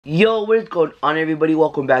Yo, what is going on, everybody?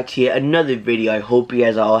 Welcome back to yet another video. I hope you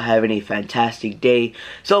guys are all having a fantastic day.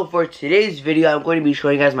 So for today's video, I'm going to be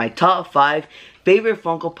showing you guys my top 5 favorite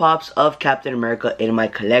Funko Pops of Captain America in my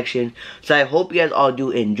collection. So I hope you guys all do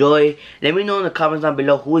enjoy. Let me know in the comments down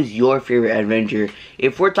below who is your favorite Avenger.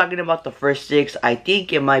 If we're talking about the first 6, I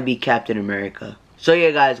think it might be Captain America. So yeah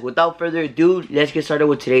guys, without further ado, let's get started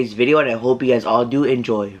with today's video, and I hope you guys all do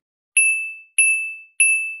enjoy.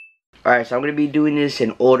 Alright, so I'm going to be doing this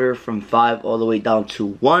in order from 5 all the way down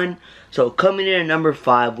to 1. So coming in at number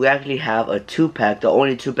 5, we actually have a 2-pack. The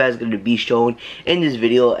only 2-pack is going to be shown in this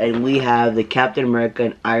video. And we have the Captain America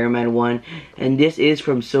and Iron Man one. And this is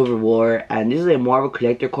from Civil War. And this is a Marvel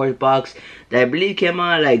Collector Course box that I believe came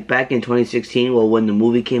out like back in 2016. Well, when the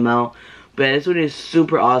movie came out. But this one is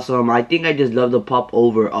super awesome. I think I just love the pop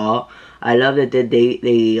overall. I love that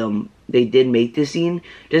they did make this scene,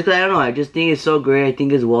 just because I don't know, I just think it's so great. I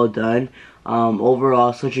think it's well done.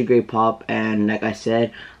 Overall, such a great pop, and like I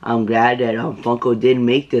said, I'm glad that Funko did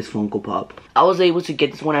make this Funko Pop. I was able to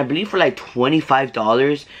get this one, I believe, for like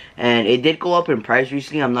 $25, and it did go up in price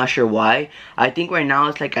recently. I'm not sure why. I think right now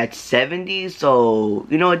it's like at 70, so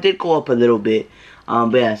you know, it did go up a little bit.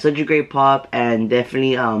 But yeah, such a great pop, and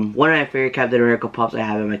definitely one of my favorite Captain America pops I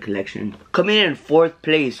have in my collection. Coming in 4th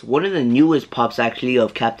place, one of the newest pops actually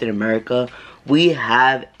of Captain America, we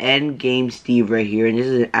have Endgame Steve right here, and this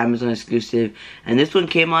is an Amazon exclusive, and this one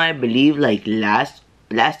came out, I believe, like last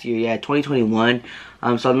year, yeah, 2021.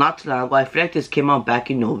 So not too long ago. I feel like this came out back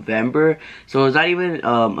in November, so it's not even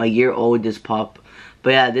a year old, this pop.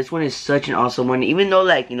 But yeah, this one is such an awesome one. Even though,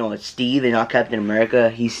 like, you know, it's Steve and not Captain America,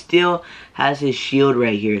 he still has his shield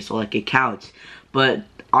right here, so like it counts. But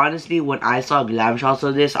honestly, when I saw glam shots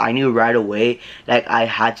of this, I knew right away like I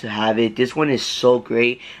had to have it. This one is so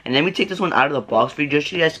great. And let me take this one out of the box for you, just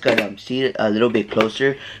so you guys can see it a little bit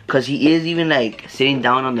closer, because he is even like sitting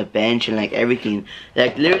down on the bench and like everything.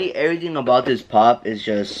 Like literally everything about this pop is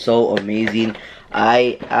just so amazing.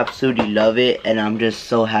 I absolutely love it, and I'm just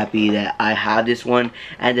so happy that I have this one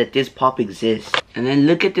and that this pop exists. And then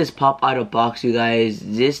look at this pop out of box, you guys.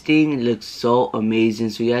 This thing looks so amazing.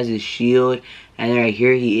 So he has his shield, and right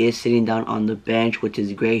here he is sitting down on the bench with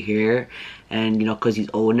his gray hair, and you know, because he's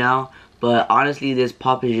old now. But honestly, this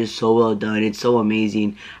pop is just so well done. It's so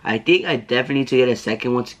amazing. I think I definitely need to get a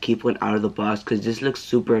second one to keep one out of the box, because this looks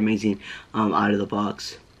super amazing out of the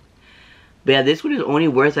box. But yeah, this one is only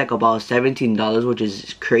worth like about $17, which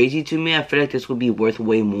is crazy to me. I feel like this would be worth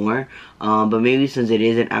way more. But maybe since it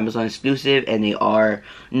is an Amazon exclusive and they are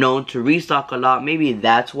known to restock a lot, maybe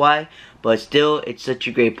that's why. But still, it's such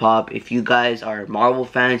a great pop. If you guys are Marvel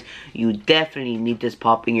fans, you definitely need this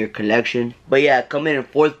pop in your collection. But yeah, coming in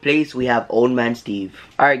 4th place, we have Old Man Steve.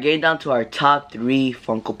 Alright, getting down to our top 3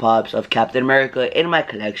 Funko Pops of Captain America in my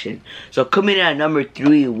collection. So coming in at number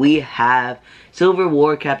 3, we have Civil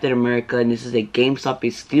War Captain America, and this is a GameStop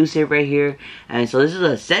exclusive right here. And so this is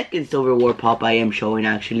a second Civil War pop I am showing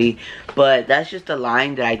actually, but that's just a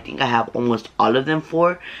line that I think I have almost all of them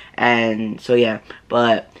for. And so yeah,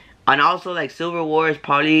 and also like Civil War is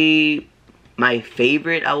probably my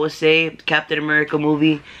favorite, I would say, Captain America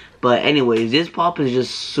movie. But anyways, this pop is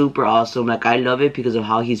just super awesome. Like, I love it because of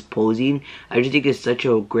how he's posing. I just think it's such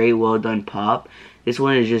a great, well done pop. This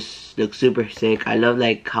one is just looks super sick. I love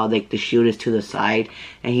like how like the shield is to the side,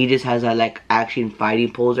 and he just has that like action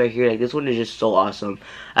fighting pose right here. Like, this one is just so awesome.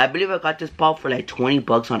 I believe I got this pop for like 20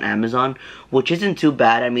 bucks on Amazon, which isn't too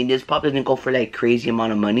bad. I mean, this pop doesn't go for like crazy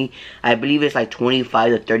amount of money. I believe it's like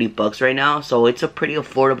 25 to 30 bucks right now, so it's a pretty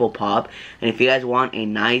affordable pop. And if you guys want a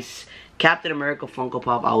nice Captain America Funko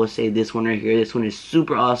Pop, I would say this one right here. This one is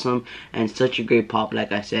super awesome and such a great pop.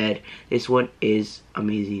 Like I said, this one is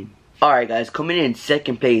amazing. Alright guys, coming in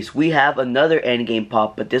 2nd place, we have another Endgame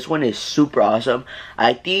pop, but this one is super awesome.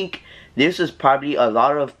 I think this is probably a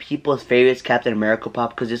lot of people's favorites Captain America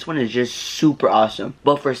pop, because this one is just super awesome.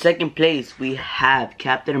 But for 2nd place, we have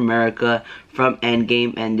Captain America from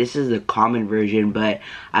Endgame, and this is the common version, but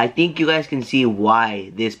I think you guys can see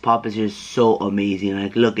why this pop is just so amazing.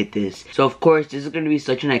 Like, look at this. So of course, this is going to be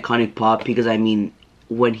such an iconic pop, because I mean,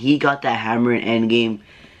 when he got that hammer in Endgame,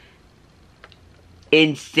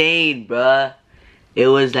 insane, bruh. It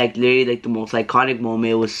was like literally like the most iconic moment.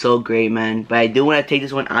 It was so great, man. But I do want to take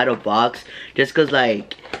this one out of box, just because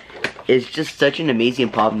like it's just such an amazing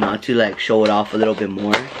pop, not to like show it off a little bit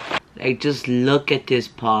more. Like, just look at this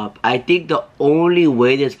pop. I think the only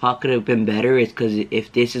way this pop could have been better is because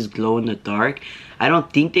if this is glow in the dark. I don't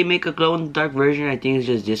think they make a glow in the dark version. I think it's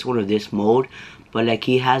just this one of this mode. But like,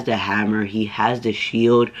 he has the hammer, he has the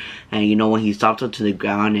shield, and you know, when he stomps onto the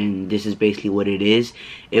ground, and this is basically what it is.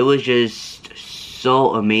 It was just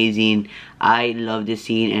so amazing. I love this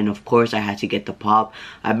scene, and of course I had to get the pop.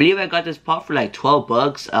 I believe I got this pop for like 12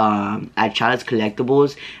 bucks at Child's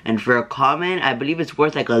Collectibles, and for a common I believe it's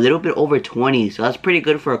worth like a little bit over 20, so that's pretty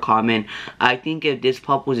good for a common. I think if this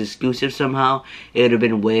pop was exclusive somehow, it would have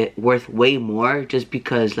been worth way more, just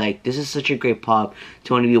because like this is such a great pop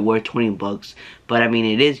to only be worth 20 bucks. But I mean,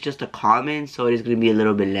 it is just a common, so it is going to be a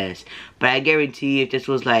little bit less. But I guarantee if this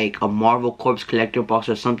was like a Marvel Corps collector box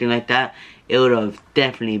or something like that, it would have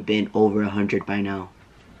definitely been over 100 by now.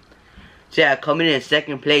 So yeah, coming in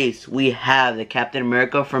second place, we have the Captain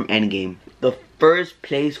America from Endgame. The first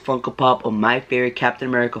place Funko Pop of my favorite Captain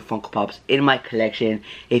America Funko Pops in my collection.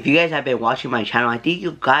 If you guys have been watching my channel, I think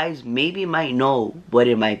you guys maybe might know what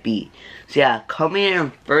it might be. So yeah, coming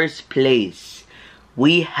in first place,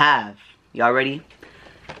 we have, y'all ready?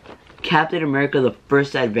 Captain America the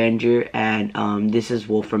First Avenger, and this is,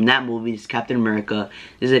 well, from that movie. This is Captain America.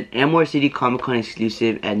 This is an Emerald City Comic Con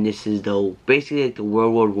exclusive, and this is the basically like the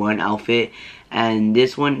World War I outfit, and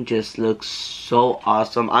this one just looks so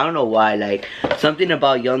awesome. I don't know why, like something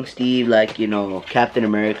about young Steve, like, you know, Captain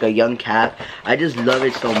America, young Cap, I just love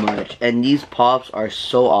it so much. And these pops are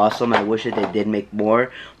so awesome. I wish that they did make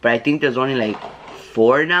more, but I think there's only like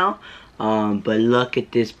 4 now. But look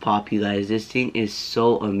at this pop, you guys. This thing is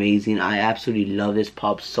so amazing. I absolutely love this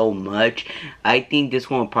pop so much. I think this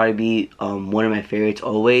one will probably be one of my favorites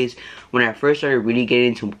always. When I first started really getting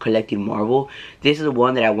into collecting Marvel, this is the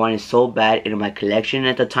one that I wanted so bad in my collection.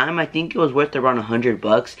 At the time, I think it was worth around 100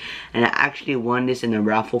 bucks, and I actually won this in a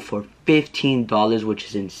raffle for $15, which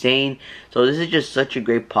is insane. So this is just such a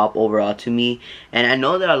great pop overall to me. And I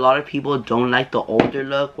know that a lot of people don't like the older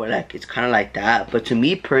look, where like it's kind of like that, but to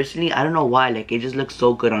me personally, I don't know why, like it just looks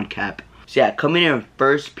so good on Cap. So yeah, coming in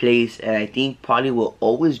first place, and I think probably will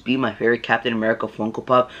always be my favorite Captain America Funko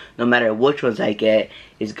Pop, no matter which ones I get,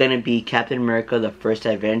 is gonna be Captain America the First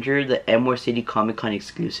Avenger, the Emerald City Comic Con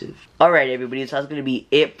exclusive. Alright everybody, so that's gonna be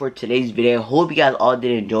it for today's video. I hope you guys all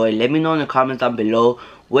did enjoy. Let me know in the comments down below,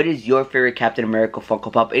 what is your favorite Captain America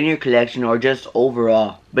Funko Pop in your collection, or just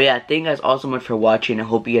overall. But yeah, thank you guys all so much for watching. I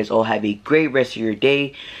hope you guys all have a great rest of your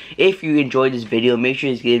day. If you enjoyed this video, make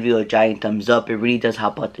sure to give the video a giant thumbs up. It really does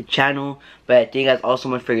help out the channel. But thank you guys all so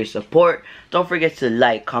much for your support. Don't forget to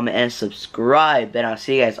like, comment, and subscribe. And I'll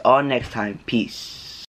see you guys all next time. Peace.